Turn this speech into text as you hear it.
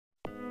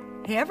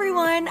Hey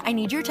everyone, I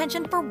need your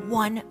attention for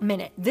 1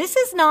 minute. This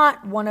is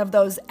not one of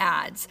those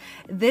ads.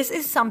 This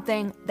is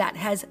something that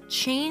has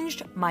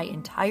changed my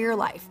entire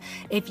life.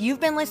 If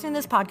you've been listening to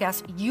this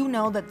podcast, you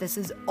know that this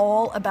is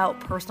all about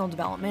personal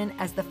development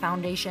as the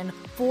foundation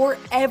for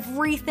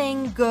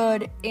everything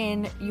good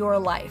in your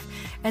life.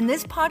 And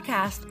this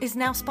podcast is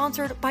now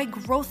sponsored by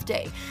Growth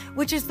Day,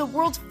 which is the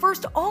world's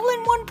first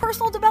all-in-one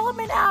personal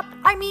development app.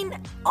 I mean,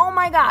 oh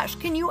my gosh,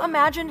 can you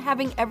imagine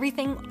having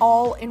everything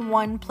all in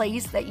one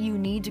place that you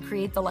need to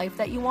create the life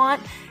that you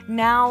want?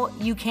 Now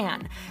you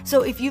can.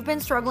 So if you've been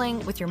struggling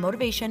with your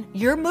motivation,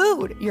 your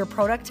mood, your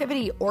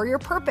productivity, or your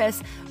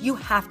purpose, you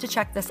have to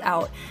check this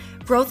out.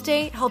 Growth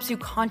Day helps you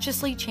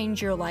consciously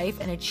change your life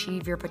and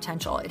achieve your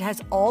potential. It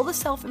has all the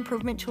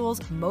self-improvement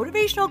tools,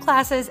 motivational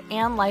classes,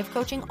 and life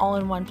coaching all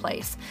in one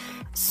place.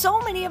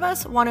 So many of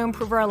us want to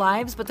improve our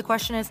lives, but the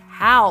question is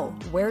how?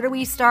 Where do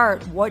we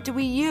start? What do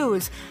we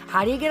use?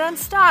 How do you get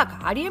unstuck?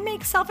 How do you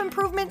make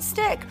self-improvement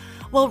stick?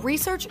 Well,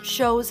 research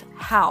shows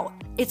how.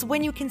 It's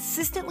when you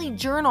consistently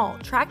journal,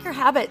 track your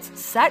habits,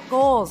 set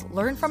goals,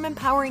 learn from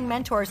empowering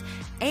mentors,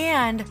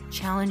 and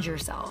challenge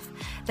yourself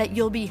that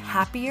you'll be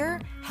happier,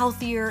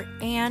 healthier,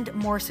 and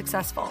more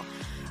successful.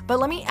 But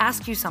let me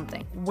ask you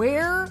something.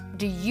 Where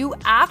do you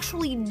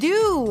actually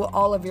do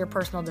all of your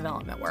personal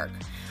development work?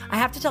 I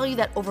have to tell you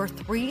that over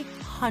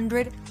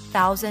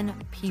 300,000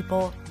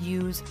 people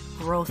use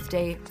Growth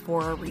Day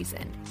for a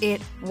reason. It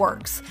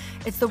works.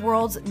 It's the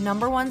world's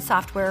 #1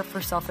 software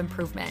for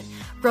self-improvement.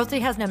 Growth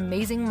Day has an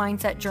amazing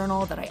mindset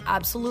journal that I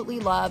absolutely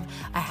love,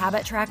 a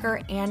habit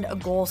tracker, and a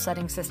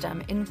goal-setting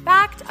system. In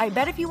fact, I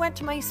bet if you went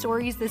to my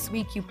stories this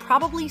week, you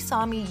probably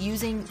saw me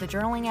using the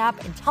journaling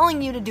app and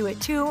telling you to do it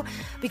too,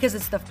 because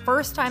it's the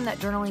first time that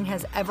journaling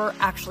has ever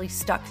actually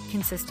stuck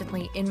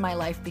consistently in my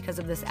life because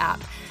of this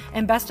app.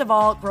 And best of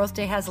all, Growth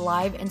Day has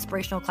live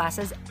inspirational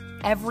classes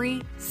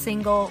every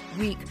single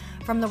week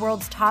from the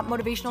world's top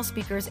motivational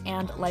speakers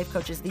and life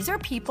coaches. These are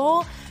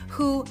people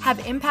who have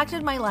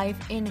impacted my life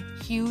in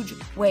huge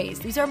ways.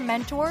 These are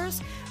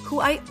mentors who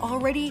I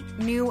already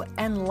knew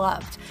and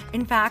loved.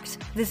 In fact,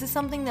 this is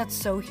something that's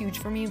so huge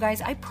for me, you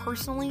guys. I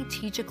personally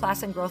teach a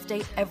class in Growth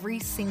Day every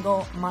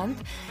single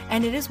month,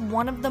 and it is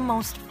one of the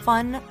most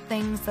fun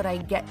things that I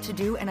get to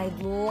do, and I'd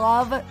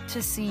love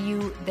to see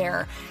you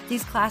there.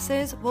 These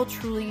classes will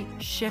truly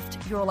shift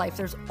your life.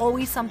 There's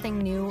always something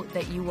new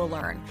that you will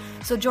learn.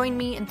 So join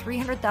me and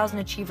 300,000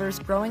 achievers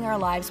growing our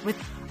lives with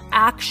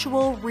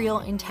actual real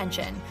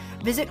intention.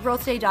 Visit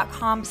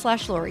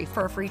growthday.com/Lori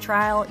for a free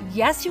trial.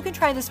 Yes, you can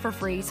try this for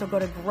free. So go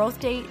to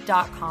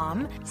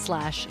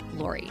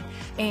growthday.com/Lori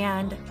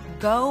and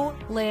go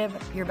live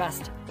your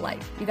best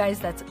life. You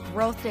guys, that's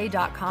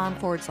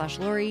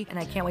growthday.com/Lori. And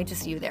I can't wait to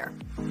see you there.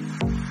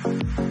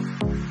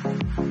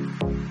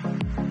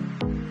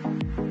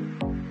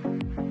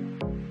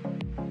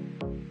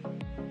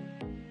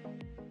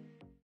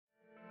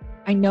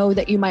 I know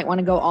that you might want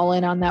to go all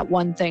in on that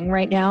one thing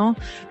right now,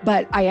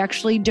 but I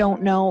actually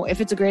don't know if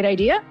it's a great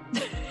idea.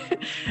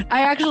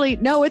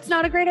 No, it's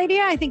not a great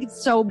idea. I think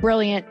it's so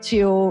brilliant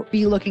to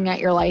be looking at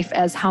your life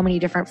as how many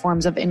different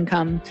forms of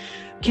income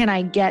can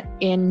I get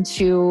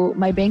into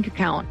my bank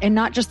account? And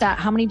not just that,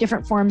 how many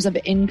different forms of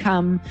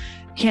income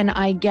can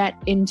I get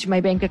into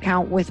my bank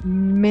account with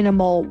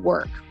minimal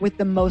work, with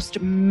the most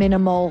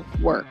minimal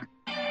work?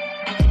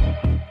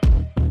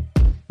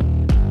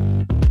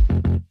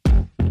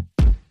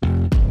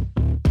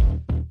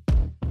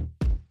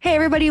 Hey,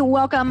 everybody,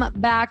 welcome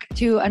back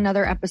to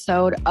another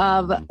episode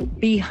of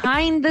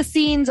Behind the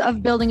Scenes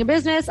of Building a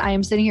Business. I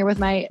am sitting here with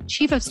my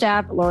Chief of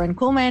Staff, Lauren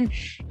Kuhlman,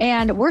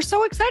 and we're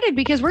so excited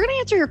because we're going to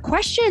answer your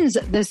questions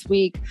this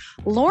week.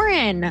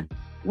 Lauren,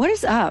 what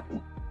is up?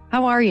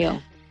 How are you?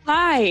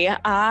 Hi,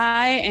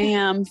 I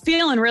am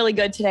feeling really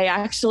good today,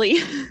 actually.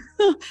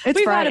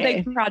 We've had a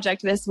big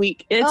project this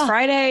week. It's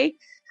Friday.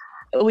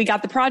 We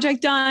got the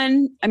project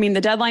done. I mean,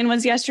 the deadline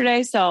was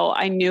yesterday, so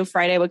I knew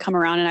Friday would come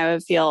around and I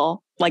would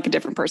feel like a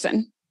different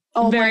person.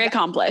 Very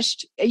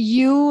accomplished.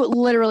 You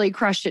literally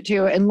crushed it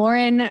too. And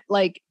Lauren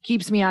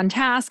keeps me on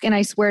task. And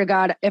I swear to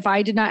God, if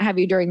I did not have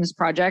you during this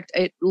project,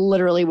 it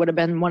literally would have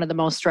been one of the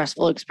most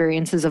stressful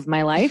experiences of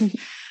my life.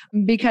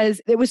 Because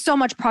it was so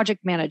much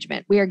project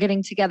management. We are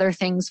getting together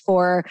things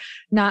for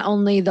not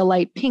only the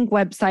Lite Pink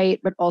website,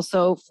 but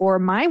also for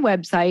my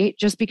website,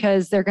 just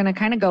because they're going to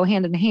kind of go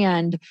hand in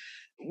hand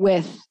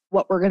with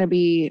what we're going to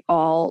be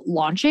all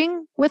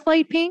launching with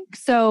Lite Pink.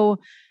 So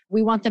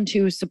we want them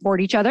to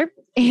support each other.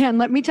 And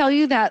let me tell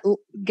you that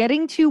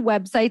getting 2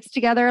 websites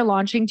together,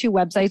 launching 2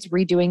 websites,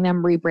 redoing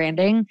them,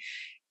 rebranding,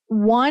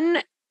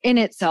 one in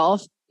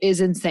itself is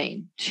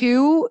insane.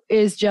 2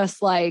 is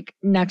just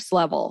next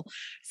level.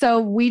 So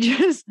we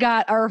just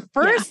got our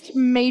first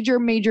major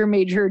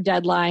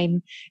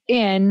deadline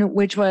in,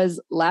 which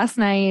was last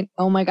night.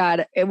 Oh my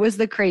God, it was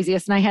the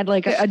craziest. And I had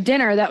a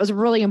dinner that was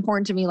really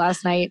important to me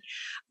last night,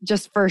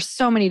 just for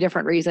so many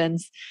different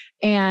reasons.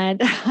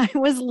 And I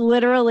was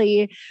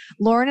literally,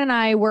 Lauren and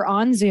I were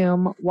on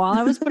Zoom while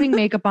I was putting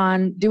makeup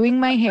on, doing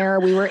my hair.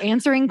 We were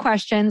answering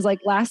questions, like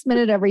last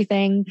minute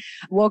everything.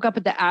 Woke up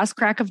at the ass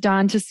crack of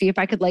dawn to see if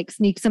I could like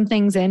sneak some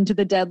things into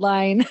the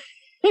deadline.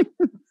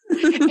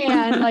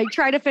 And like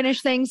try to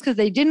finish things because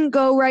they didn't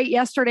go right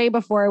yesterday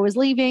before I was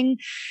leaving.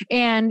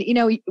 And, you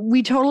know,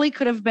 we totally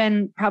could have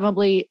been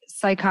probably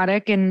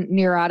psychotic and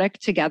neurotic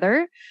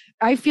together.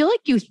 I feel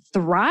like you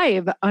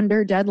thrive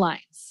under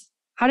deadlines.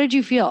 How did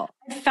you feel?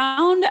 I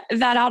found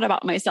that out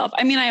about myself.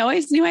 I mean, I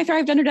always knew I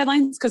thrived under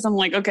deadlines because I'm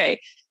like,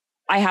 okay,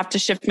 I have to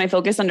shift my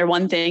focus under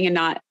one thing and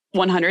not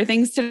 100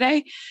 things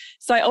today.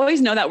 So I always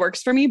know that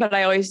works for me, but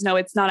I always know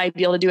it's not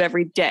ideal to do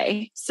every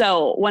day.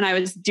 So when I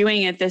was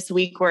doing it this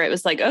week where it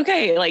was like,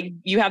 okay, like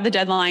you have the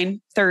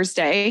deadline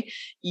Thursday,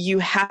 you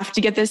have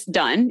to get this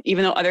done,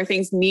 even though other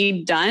things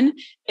need done.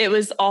 It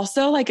was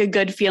also like a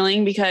good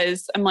feeling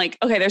because I'm like,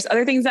 okay, there's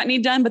other things that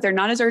need done, but they're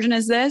not as urgent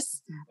as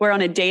this. Where on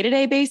a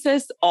day-to-day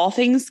basis, all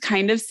things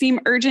kind of seem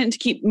urgent to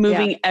keep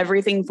moving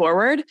everything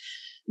forward.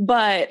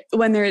 But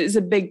when there is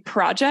a big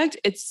project,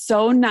 it's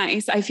so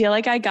nice. I feel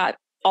like I got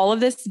all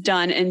of this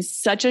done in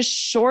such a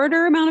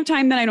shorter amount of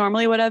time than I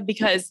normally would have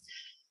because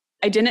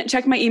I didn't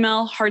check my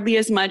email hardly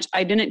as much.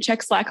 I didn't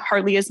check Slack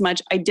hardly as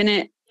much. I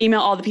didn't email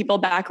all the people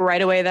back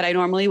right away that I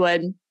normally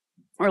would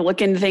or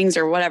look into things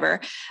or whatever.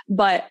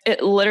 But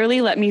it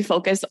literally let me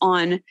focus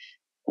on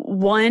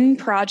one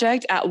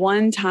project at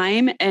one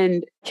time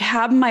and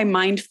have my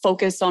mind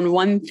focused on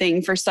one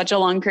thing for such a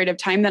long period of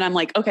time that I'm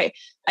like, okay,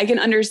 I can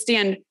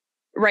understand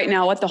right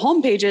now what the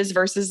homepage is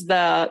versus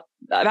the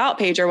about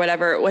page or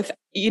whatever with,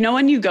 you know,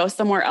 when you go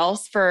somewhere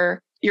else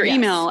for your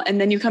email and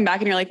then you come back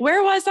and you're like,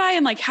 where was I?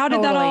 And like, how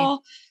did that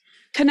all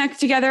connect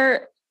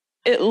together?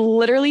 It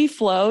literally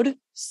flowed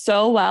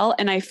so well.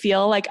 And I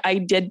feel like I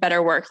did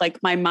better work. Like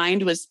my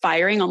mind was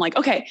firing. I'm like,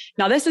 okay,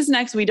 now this is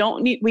next. We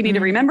need to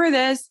remember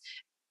this.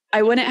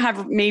 I wouldn't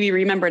have maybe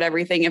remembered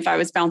everything if I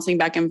was bouncing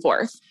back and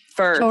forth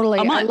for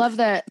a month.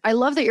 I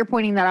love that you're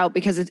pointing that out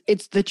because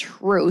it's the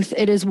truth.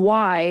 It is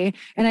why,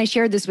 and I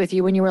shared this with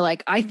you when you were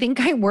like, I think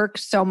I work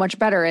so much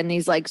better in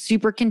these like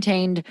super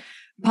contained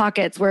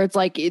pockets where it's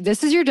like,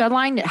 this is your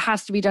deadline. It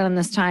has to be done in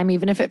this time,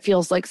 even if it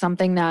feels like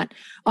something that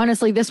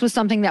honestly, this was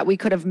something that we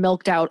could have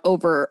milked out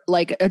over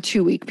like a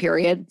 2-week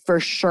period for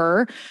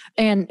sure.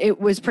 And it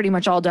was pretty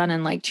much all done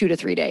in like 2 to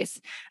 3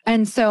 days.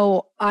 And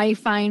so I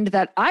find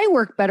that I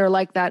work better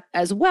like that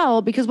as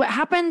well, because what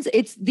happens,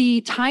 it's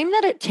the time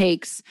that it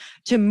takes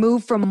to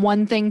move from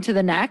one thing to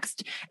the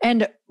next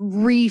and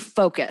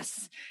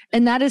refocus.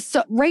 And that is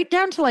so right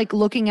down to like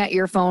looking at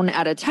your phone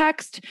at a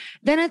text.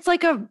 Then it's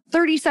like a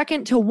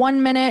 30-second to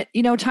 1 minute,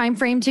 time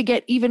frame to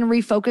get even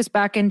refocused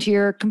back into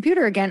your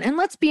computer again. And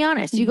let's be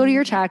honest, you go to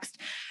your text,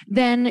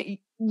 then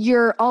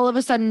you're all of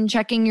a sudden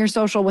checking your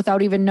social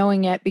without even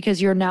knowing it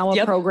because you're now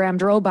a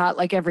programmed robot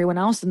like everyone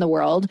else in the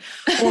world.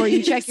 Or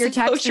you check your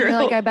text and you're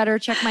like, I better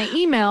check my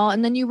email.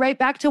 And then you write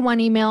back to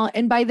one email.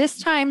 And by this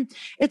time,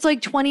 it's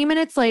like 20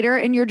 minutes later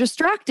and you're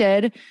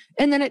distracted.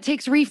 And then it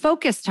takes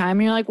refocus time.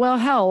 And you're like, well,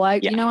 hell,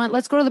 you know what?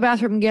 Let's go to the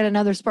bathroom and get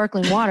another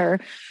sparkling water.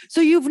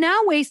 So you've now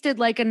wasted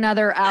like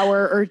another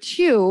hour or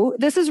two.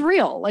 This is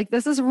real. Like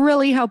this is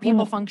really how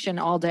people function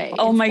all day.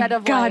 Oh my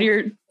God,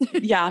 you're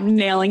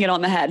nailing it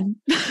on the head.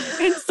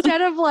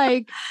 Instead of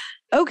like,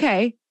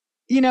 okay,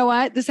 you know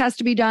what? This has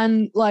to be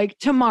done like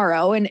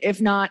tomorrow. And if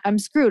not, I'm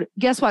screwed.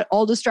 Guess what?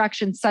 All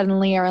distractions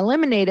suddenly are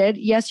eliminated.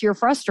 Yes, you're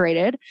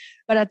frustrated.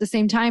 But at the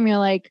same time, you're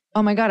like,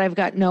 oh my God, I've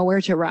got nowhere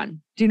to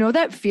run. Do you know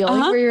that feeling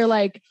where you're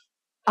like,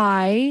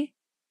 I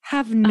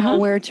have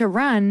nowhere to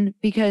run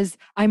because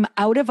I'm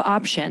out of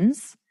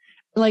options.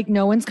 Like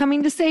no one's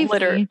coming to save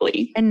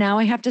me. And now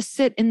I have to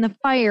sit in the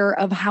fire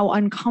of how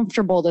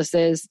uncomfortable this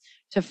is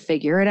to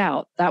figure it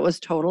out. That was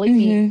totally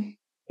me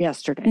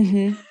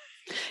yesterday.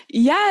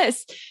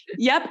 Yes.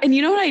 Yep. And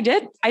you know what I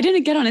did? I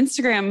didn't get on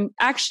Instagram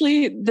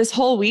actually this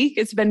whole week.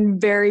 It's been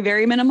very,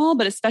 very minimal,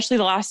 but especially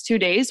the last 2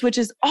 days, which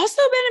has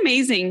also been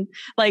amazing.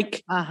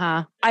 Like,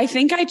 I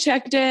think I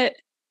checked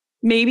it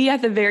maybe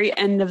at the very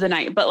end of the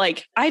night, but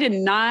like I did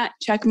not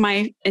check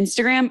my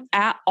Instagram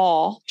at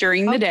all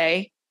during the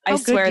day. I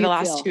swear the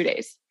last 2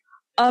 days.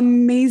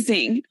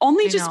 Amazing.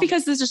 Only just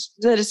because there's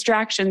the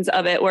distractions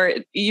of it where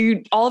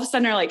you all of a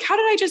sudden are like, how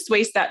did I just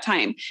waste that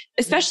time?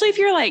 Especially if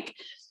you're like,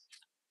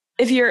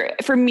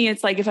 for me,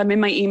 it's like, if I'm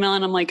in my email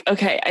and I'm like,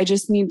 okay, I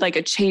just need like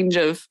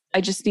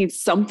I just need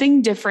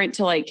something different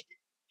to like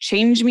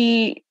change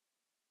me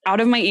out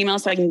of my email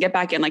so I can get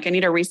back in. Like I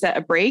need to reset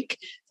a break.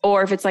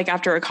 Or if it's like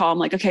after a call, I'm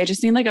like, okay, I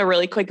just need like a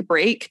really quick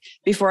break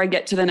before I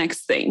get to the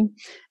next thing.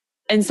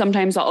 And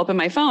sometimes I'll open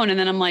my phone and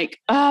then I'm like,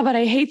 but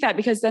I hate that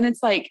because then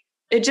it's like,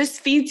 it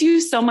just feeds you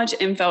so much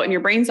info and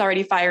your brain's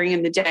already firing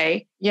in the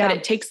day that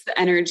it takes the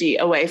energy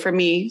away from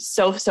me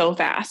so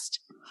fast.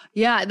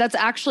 Yeah, that's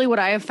actually what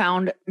I have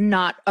found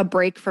not a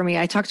break for me.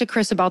 I talk to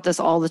Chris about this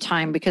all the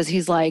time because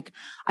he's like,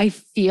 I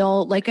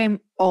feel like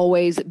I'm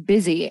always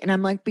busy. And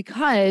I'm like,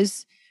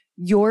 because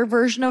your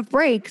version of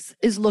breaks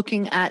is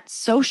looking at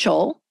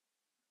social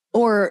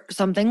or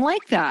something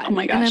like that. Oh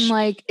my gosh. And I'm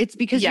like, it's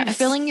because you're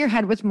filling your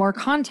head with more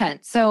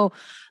content. So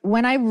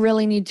when I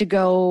really need to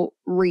go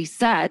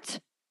reset,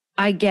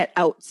 I get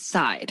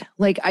outside.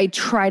 Like I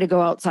try to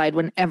go outside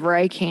whenever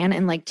I can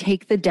and like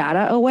take the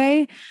data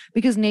away,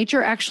 because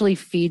nature actually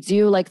feeds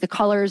you, like the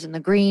colors and the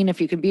green.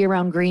 If you can be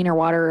around green or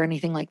water or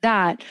anything like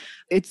that,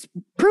 it's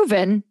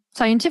proven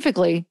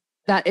scientifically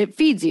that it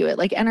feeds you. It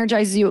like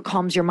energizes you. It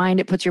calms your mind.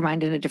 It puts your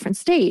mind in a different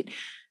state.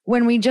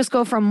 When we just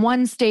go from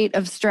one state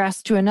of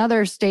stress to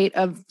another state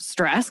of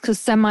stress, because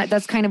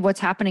that's kind of what's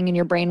happening in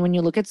your brain when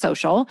you look at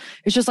social.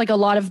 It's just like a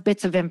lot of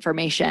bits of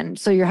information.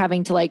 So you're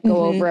having to like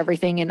go over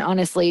everything. And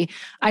honestly,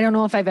 I don't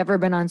know if I've ever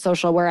been on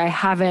social where I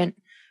haven't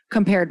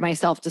compared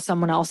myself to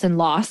someone else and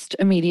lost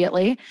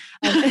immediately.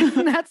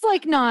 That's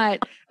like not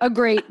a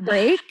great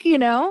break, you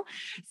know?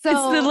 So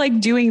it's the like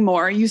doing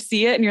more. You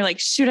see it and you're like,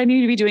 shoot, I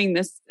need to be doing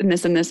this and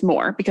this and this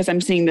more because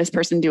I'm seeing this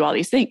person do all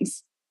these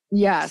things.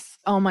 Yes.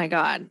 Oh my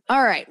God.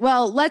 All right.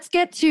 Well, let's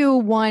get to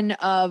one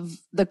of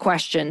the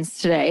questions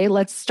today.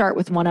 Let's start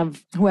with one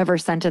of whoever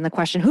sent in the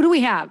question. Who do we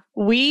have?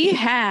 We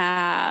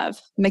have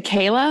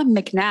Michaela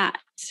McNatt,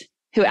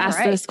 who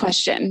asked this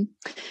question.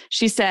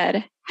 She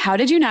said, how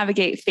did you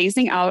navigate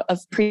phasing out of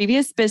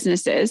previous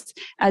businesses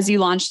as you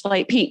launched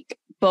Lite Pink,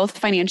 both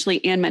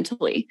financially and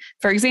mentally?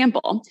 For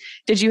example,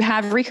 did you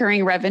have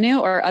recurring revenue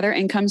or other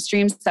income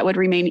streams that would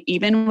remain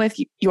even with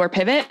your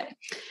pivot?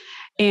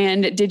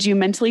 And did you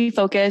mentally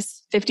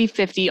focus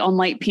 50-50 on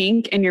Lite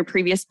Pink and your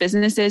previous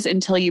businesses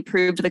until you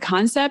proved the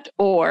concept?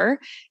 Or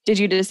did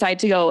you decide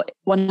to go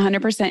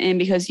 100% in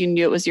because you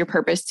knew it was your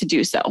purpose to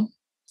do so?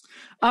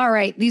 All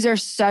right. These are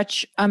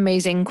such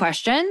amazing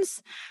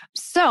questions.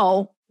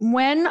 So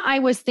when I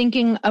was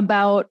thinking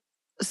about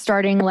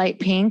starting Lite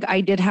Pink,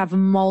 I did have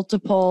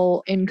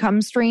multiple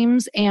income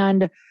streams,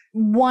 and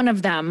one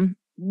of them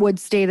would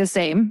stay the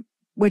same,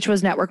 which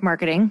was network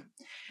marketing.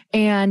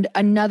 And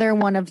another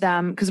one of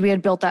them, because we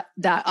had built that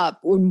up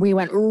when we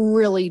went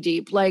really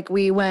deep, like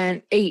we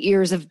went 8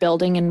 years of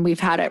building and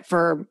we've had it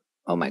for,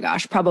 oh my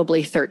gosh,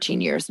 probably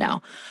 13 years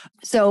now.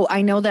 So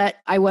I know that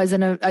I was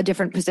in a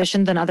different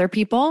position than other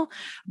people,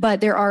 but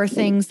there are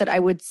things that I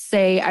would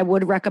say I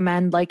would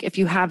recommend, like if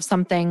you have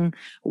something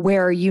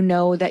where you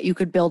know that you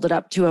could build it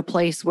up to a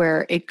place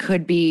where it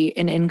could be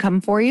an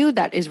income for you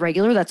that is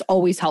regular, that's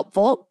always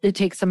helpful. It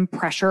takes some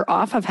pressure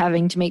off of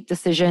having to make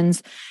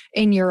decisions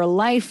in your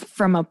life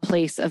from a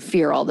place of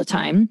fear all the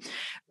time.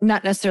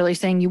 Not necessarily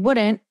saying you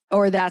wouldn't,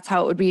 or that's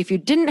how it would be if you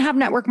didn't have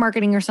network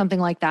marketing or something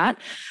like that.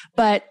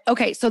 But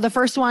okay, so the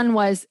first one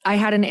was I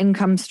had an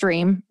income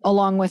stream,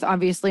 along with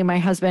obviously my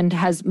husband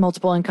has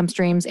multiple income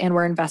streams, and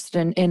we're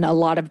invested in a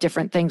lot of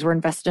different things. We're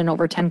invested in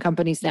over 10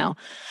 companies now.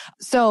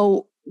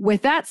 So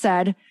with that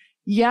said,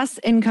 yes,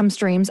 income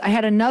streams. I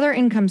had another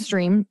income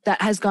stream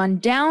that has gone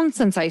down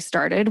since I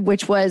started,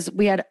 which was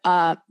we had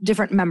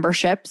different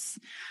memberships.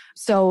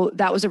 So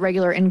that was a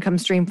regular income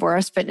stream for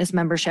us, fitness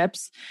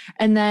memberships.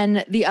 And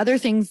then the other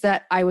things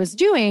that I was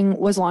doing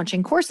was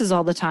launching courses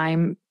all the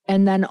time.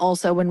 And then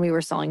also when we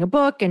were selling a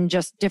book and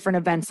just different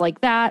events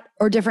like that,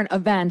 or different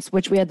events,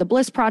 which we had the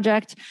Bliss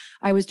Project,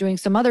 I was doing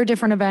some other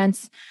different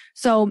events.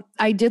 So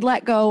I did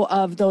let go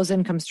of those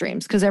income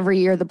streams because every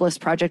year the Bliss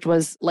Project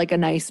was like a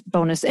nice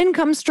bonus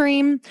income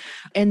stream.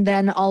 And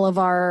then all of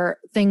our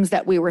things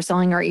that we were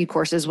selling, our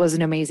e-courses, was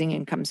an amazing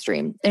income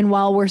stream. And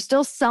while we're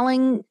still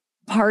selling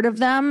part of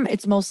them,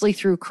 it's mostly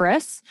through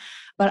Chris,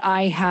 but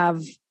I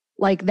have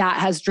like that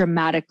has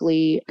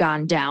dramatically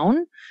gone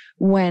down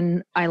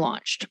when I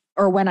launched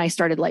or when I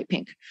started Lite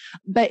Pink.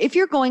 But if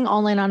you're going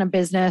all in on a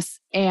business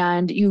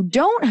and you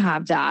don't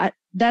have that,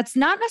 that's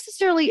not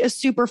necessarily a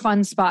super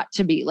fun spot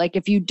to be. Like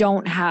if you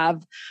don't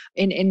have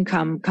an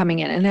income coming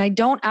in, and I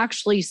don't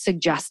actually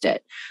suggest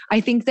it.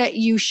 I think that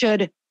you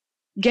should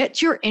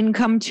get your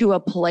income to a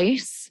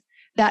place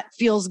that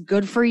feels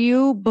good for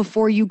you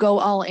before you go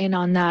all in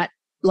on that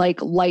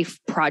like life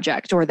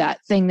project or that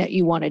thing that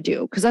you want to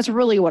do. Cause that's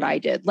really what I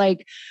did.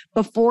 Like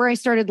before I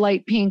started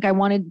Lite Pink, I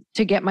wanted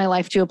to get my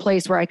life to a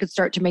place where I could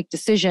start to make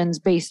decisions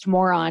based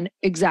more on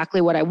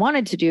exactly what I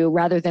wanted to do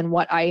rather than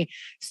what I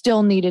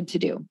still needed to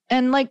do.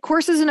 And like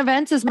courses and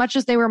events, as much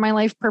as they were my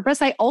life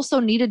purpose, I also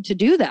needed to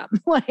do them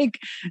like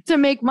to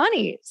make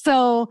money.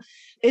 So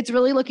it's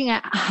really looking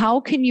at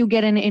how can you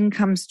get an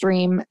income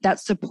stream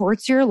that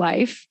supports your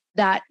life,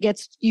 that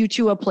gets you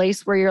to a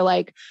place where you're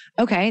like,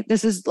 okay,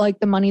 this is like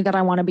the money that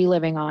I want to be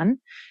living on.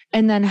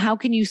 And then how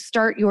can you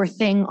start your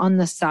thing on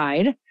the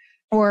side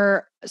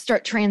or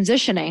start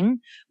transitioning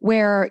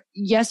where,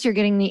 yes, you're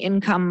getting the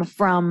income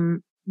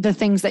from the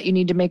things that you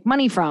need to make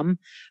money from,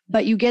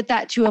 but you get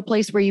that to a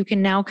place where you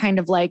can now kind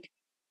of like,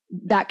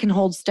 that can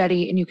hold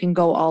steady and you can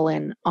go all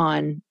in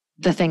on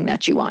the thing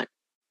that you want.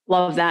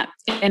 Love that.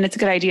 And it's a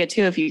good idea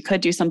too, if you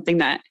could do something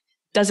that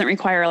doesn't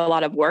require a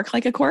lot of work,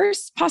 like a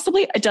course,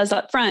 possibly. It does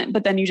up front,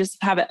 but then you just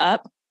have it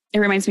up. It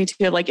reminds me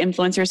too of like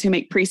influencers who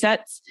make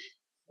presets.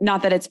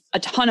 Not that it's a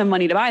ton of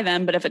money to buy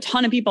them, but if a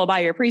ton of people buy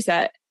your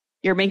preset,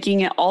 You're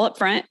making it all up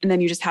front, and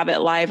then you just have it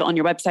live on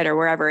your website or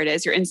wherever it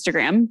is, your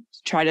Instagram.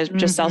 Try to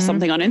just sell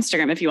something on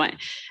Instagram if you want,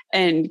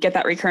 and get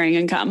that recurring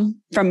income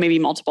from maybe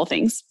multiple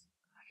things.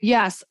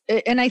 Yes.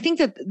 And I think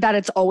that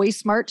it's always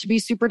smart to be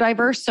super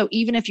diverse. So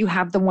even if you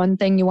have the one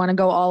thing you want to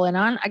go all in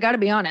on, I got to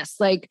be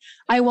honest, like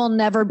I will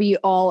never be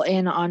all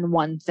in on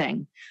one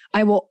thing.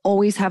 I will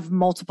always have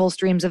multiple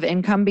streams of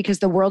income because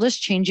the world is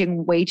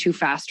changing way too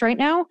fast right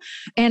now.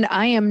 And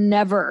I am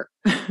never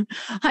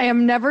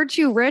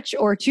too rich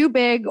or too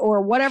big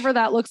or whatever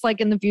that looks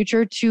like in the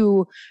future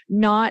to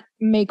not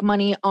make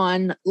money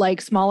on like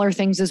smaller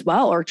things as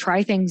well, or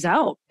try things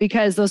out,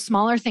 because those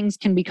smaller things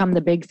can become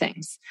the big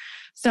things.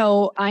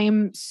 So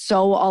I'm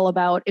so all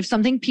about if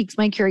something piques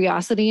my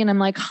curiosity and I'm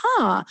like,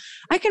 I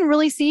can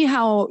really see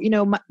how,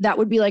 that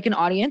would be like an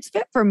audience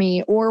fit for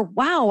me, or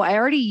wow, I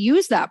already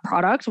use that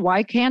product.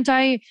 Why can't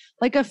I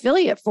like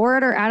affiliate for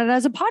it or add it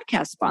as a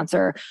podcast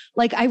sponsor?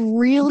 Like I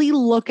really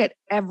look at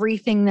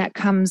everything that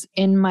comes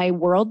in my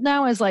world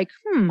now as like,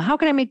 how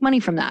can I make money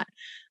from that?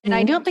 And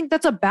I don't think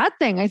that's a bad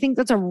thing. I think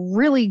that's a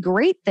really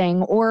great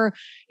thing. Or,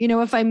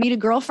 if I meet a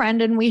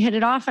girlfriend and we hit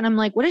it off and I'm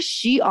like, what does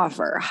she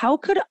offer? How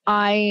could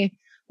I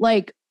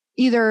like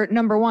either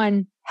number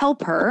one,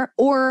 help her,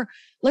 or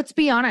let's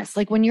be honest,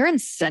 like when you're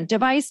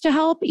incentivized to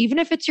help, even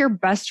if it's your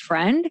best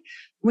friend,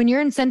 when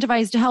you're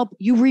incentivized to help,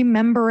 you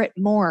remember it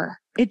more.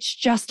 It's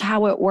just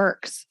how it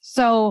works.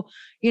 So,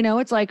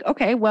 it's like,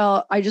 okay,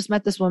 well, I just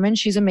met this woman.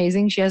 She's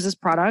amazing. She has this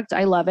product.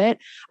 I love it.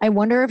 I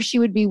wonder if she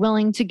would be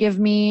willing to give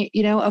me, a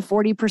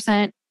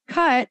 40%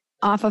 cut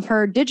off of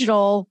her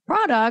digital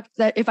product,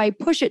 that if I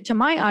push it to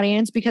my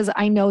audience, because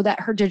I know that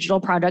her digital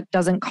product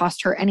doesn't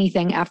cost her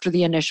anything after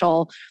the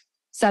initial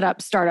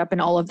setup, startup, and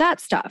all of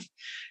that stuff.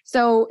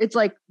 So it's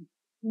like,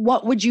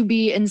 what would you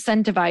be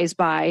incentivized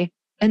by?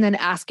 And then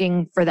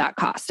asking for that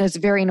cost. It's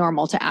very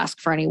normal to ask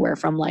for anywhere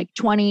from like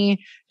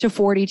 20 to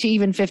 40 to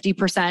even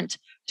 50%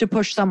 to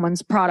push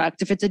someone's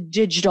product. If it's a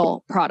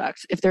digital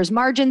product, if there's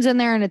margins in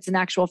there and it's an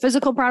actual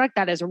physical product,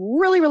 that is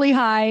really, really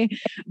high.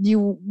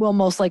 You will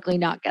most likely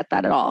not get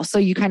that at all. So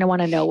you kind of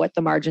want to know what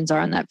the margins are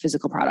on that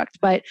physical product.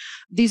 But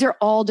these are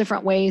all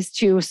different ways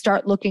to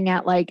start looking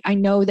at, like, I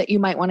know that you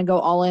might want to go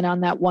all in on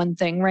that one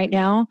thing right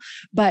now,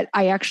 but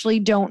I actually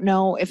don't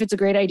know if it's a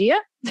great idea.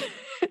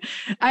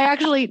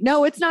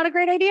 No, it's not a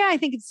great idea. I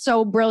think it's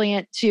so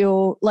brilliant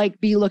to like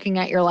be looking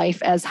at your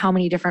life as how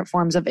many different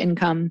forms of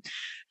income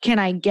can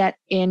I get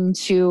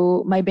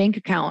into my bank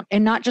account?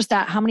 And not just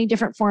that, how many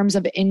different forms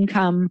of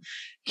income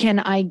can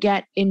I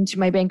get into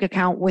my bank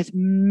account with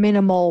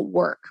minimal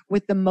work,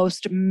 with the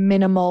most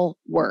minimal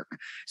work?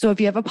 So if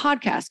you have a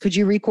podcast, could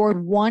you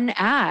record one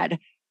ad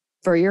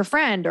for your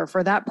friend or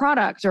for that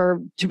product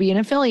or to be an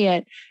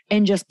affiliate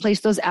and just place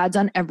those ads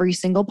on every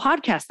single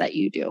podcast that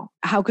you do?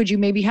 How could you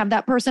maybe have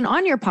that person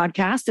on your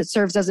podcast? It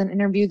serves as an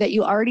interview that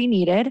you already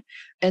needed.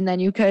 And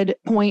then you could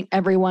point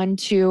everyone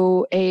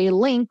to a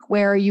link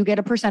where you get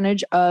a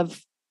percentage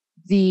of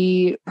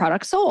the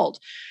product sold.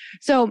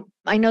 So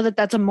I know that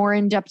that's a more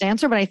in-depth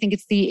answer, but I think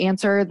it's the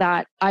answer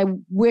that I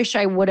wish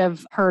I would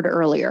have heard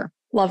earlier.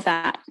 Love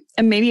that.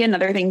 And maybe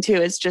another thing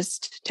too is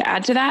just to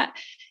add to that,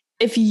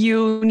 if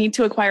you need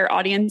to acquire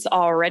audience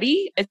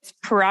already, it's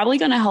probably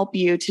going to help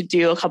you to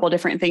do a couple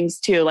different things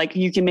too. Like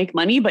you can make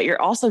money, but you're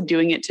also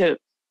doing it to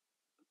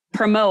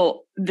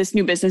promote this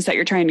new business that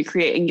you're trying to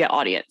create and get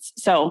audience.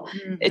 So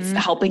it's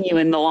helping you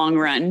in the long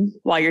run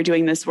while you're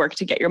doing this work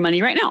to get your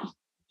money right now.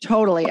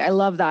 Totally. I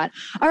love that.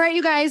 All right,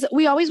 you guys,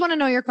 we always want to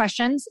know your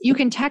questions. You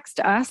can text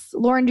us.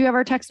 Lauren, do you have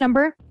our text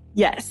number?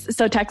 Yes.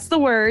 So text the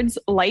words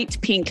Lite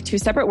Pink, 2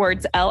 separate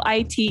words,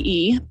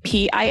 LITEPINK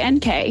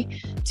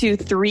to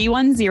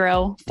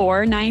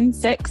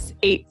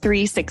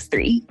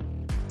 310-496-8363.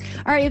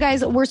 All right, you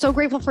guys, we're so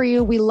grateful for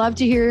you. We love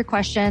to hear your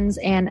questions.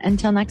 And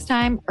until next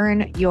time,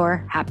 earn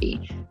your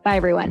happy. Bye,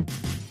 everyone.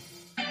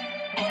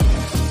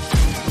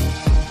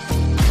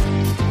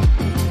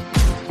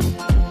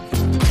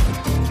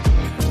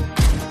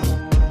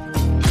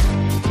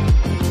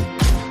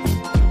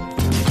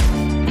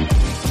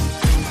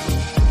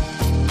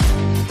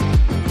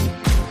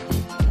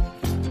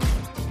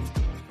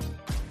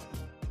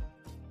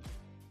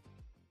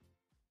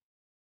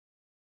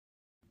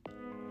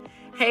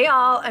 Hey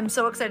y'all, I'm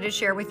so excited to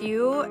share with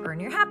you,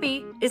 Earn Your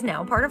Happy is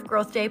now part of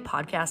Growth Day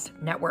Podcast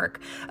Network.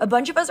 A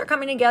bunch of us are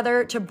coming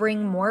together to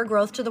bring more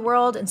growth to the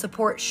world and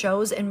support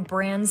shows and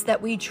brands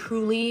that we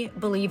truly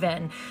believe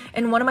in.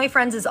 And one of my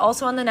friends is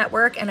also on the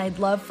network, and I'd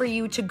love for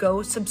you to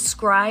go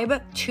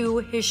subscribe to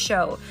his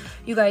show.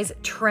 You guys,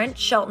 Trent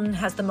Shelton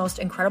has the most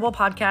incredible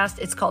podcast.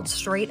 It's called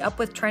Straight Up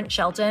with Trent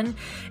Shelton,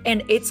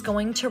 and it's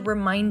going to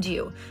remind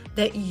you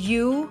that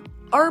you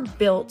are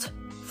built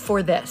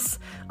for this.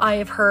 I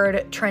have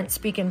heard Trent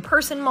speak in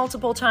person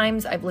multiple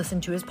times. I've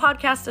listened to his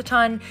podcast a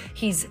ton.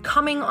 He's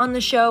coming on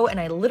the show, and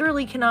I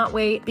literally cannot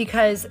wait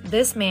because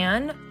this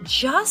man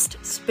just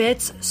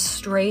spits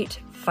straight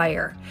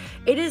fire.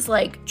 It is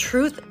like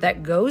truth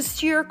that goes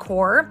to your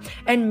core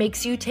and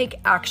makes you take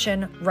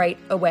action right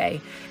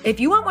away. If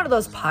you want one of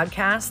those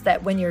podcasts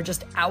that when you're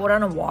just out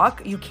on a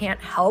walk, you can't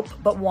help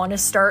but want to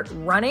start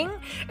running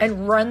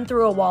and run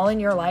through a wall in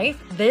your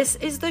life, this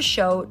is the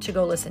show to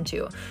go listen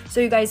to. So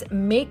you guys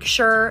make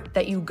sure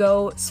that you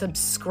go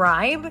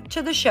subscribe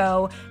to the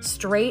show,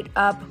 Straight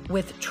Up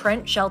with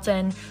Trent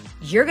Shelton.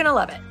 You're going to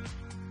love it.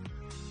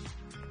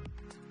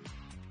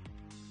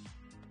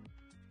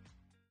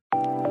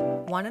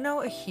 Want to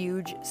know a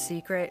huge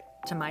secret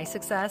to my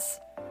success?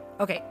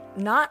 Okay,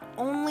 not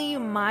only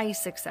my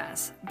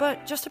success,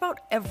 but just about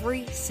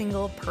every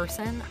single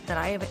person that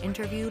I have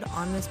interviewed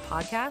on this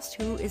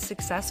podcast who is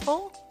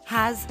successful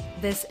has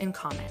this in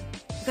common.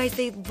 You guys,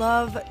 they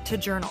love to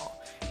journal.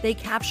 They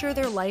capture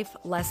their life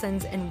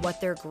lessons and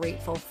what they're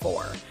grateful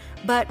for.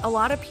 But a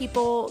lot of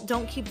people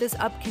don't keep this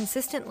up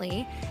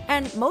consistently,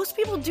 and most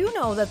people do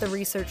know that the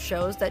research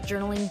shows that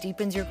journaling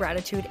deepens your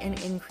gratitude and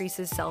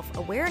increases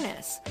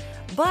self-awareness.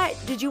 But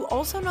did you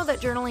also know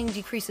that journaling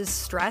decreases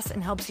stress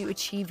and helps you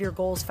achieve your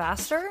goals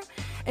faster?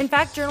 In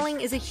fact,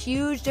 journaling is a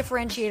huge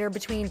differentiator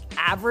between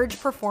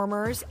average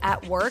performers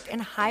at work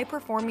and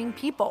high-performing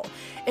people.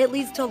 It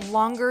leads to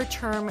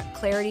longer-term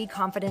clarity,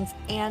 confidence,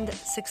 and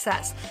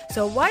success.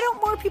 So why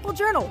don't more people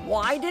journal?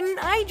 Why didn't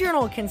I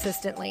journal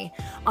consistently?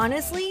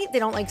 Honestly, they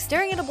don't like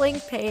staring at a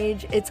blank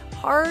page. It's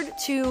hard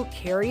to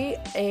carry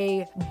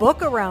a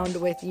book around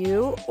with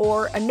you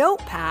or a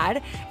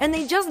notepad, and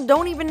they just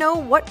don't even know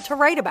what to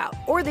write about,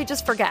 or they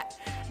just forget.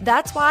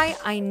 That's why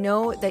I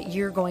know that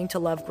you're going to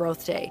love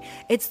Growth Day.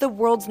 It's the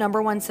world's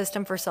 #1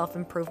 system for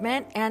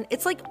self-improvement, and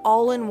it's like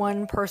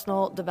all-in-one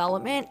personal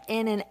development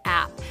in an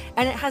app.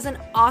 And it has an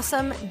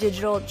awesome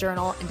digital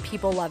journal, and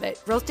people love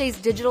it. Growth Day's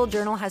digital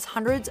journal has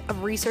hundreds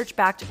of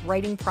research-backed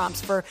writing prompts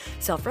for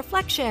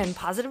self-reflection,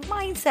 positive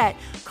mindset,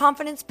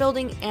 confidence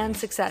building, and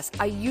success.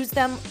 I use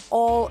them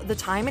all the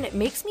time, and it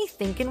makes me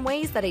think in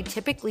ways that I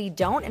typically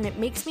don't, and it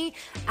makes me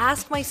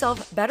ask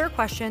myself better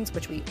questions,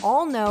 which we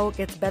all know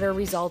gets better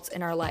results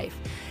in our life.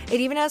 It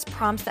even has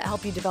prompts that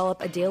help you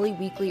develop a daily,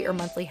 weekly, or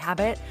monthly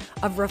habit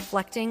of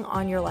reflecting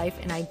on your life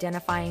and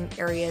identifying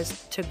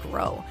areas to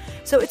grow.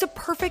 So it's a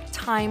perfect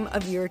time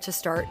of year to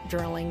start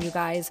journaling, you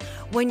guys.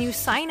 When you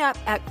sign up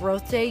at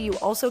Growth Day, you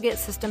also get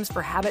systems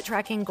for habit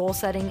tracking, goal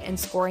setting, and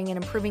scoring, and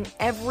improving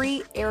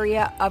every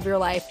area of your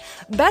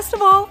life. Best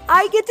of all,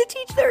 I get to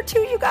teach there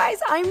too, you guys.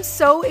 I'm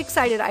so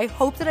excited. I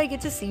hope that I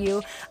get to see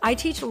you. I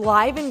teach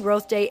live in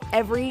Growth Day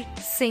every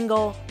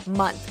single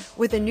month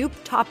with a new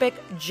topic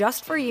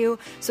just for you.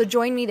 So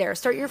join me there.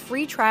 Start your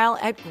free trial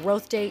at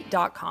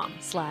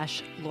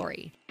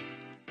growthday.com/Lori.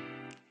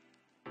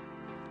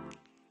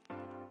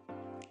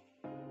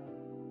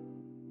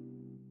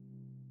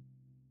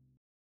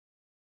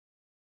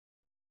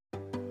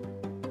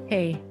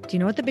 Hey, do you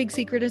know what the big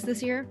secret is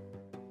this year?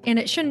 And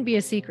it shouldn't be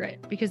a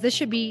secret because this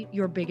should be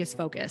your biggest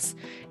focus.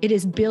 It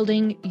is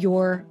building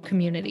your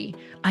community.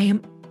 I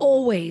am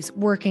always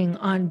working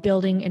on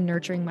building and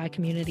nurturing my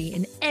community,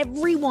 and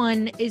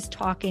everyone is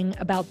talking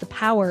about the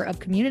power of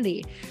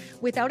community.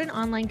 Without an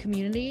online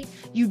community,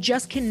 you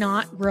just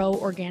cannot grow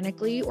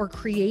organically or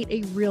create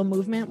a real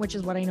movement, which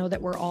is what I know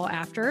that we're all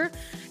after.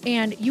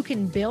 And you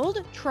can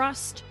build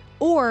trust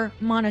or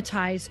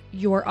monetize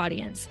your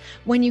audience.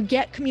 When you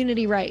get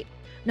community right,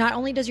 not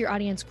only does your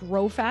audience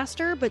grow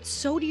faster, but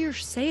so do your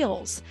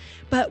sales.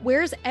 But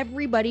where's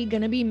everybody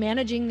going to be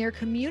managing their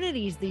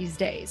communities these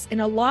days?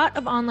 And a lot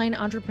of online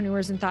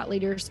entrepreneurs and thought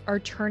leaders are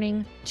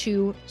turning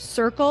to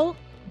Circle.so.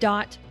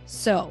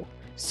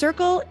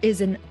 Circle is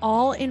an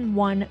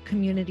all-in-one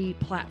community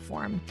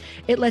platform.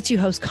 It lets you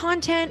host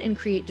content and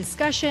create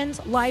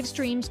discussions, live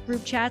streams,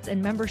 group chats,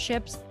 and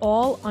memberships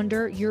all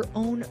under your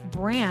own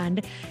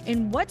brand.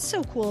 And what's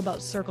so cool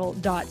about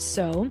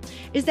Circle.so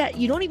is that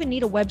you don't even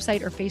need a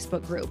website or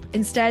Facebook group.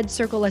 Instead,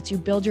 Circle lets you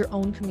build your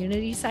own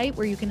community site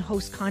where you can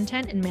host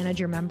content and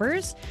manage your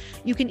members.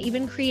 You can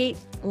even create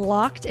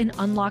locked and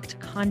unlocked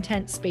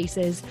content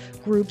spaces,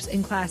 groups,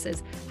 and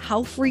classes.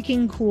 How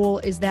freaking cool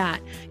is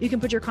that? You can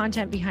put your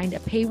content behind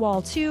a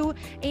paywall too,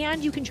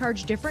 and you can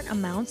charge different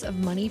amounts of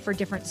money for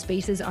different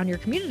spaces on your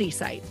community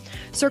site.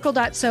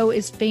 Circle.so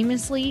is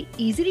famously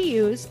easy to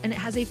use, and it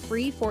has a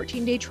free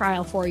 14-day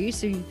trial for you,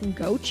 so you can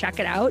go check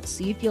it out,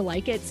 see if you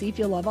like it, see if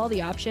you love all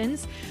the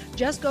options.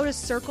 Just go to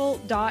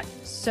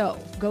Circle.so.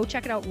 Go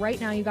check it out right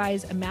now, you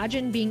guys.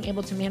 Imagine being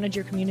able to manage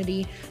your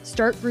community,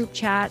 start group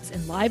chats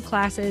and live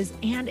classes,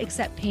 and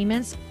accept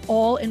payments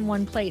all in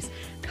one place.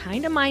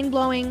 Kind of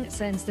mind-blowing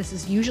since this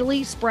is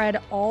usually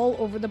spread all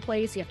over the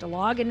place. You have to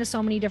log into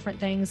so many different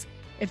things.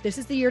 If this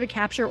is the year to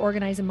capture,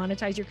 organize, and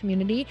monetize your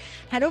community,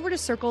 head over to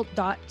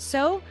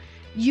Circle.so.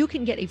 You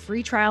can get a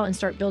free trial and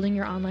start building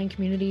your online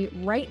community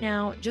right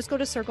now. Just go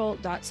to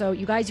Circle.so.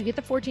 You guys, you get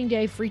the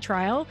 14-day free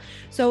trial.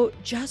 So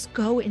just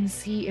go and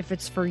see if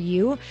it's for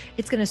you.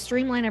 It's going to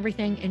streamline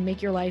everything and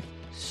make your life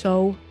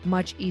so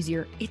much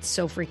easier. It's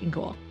so freaking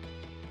cool.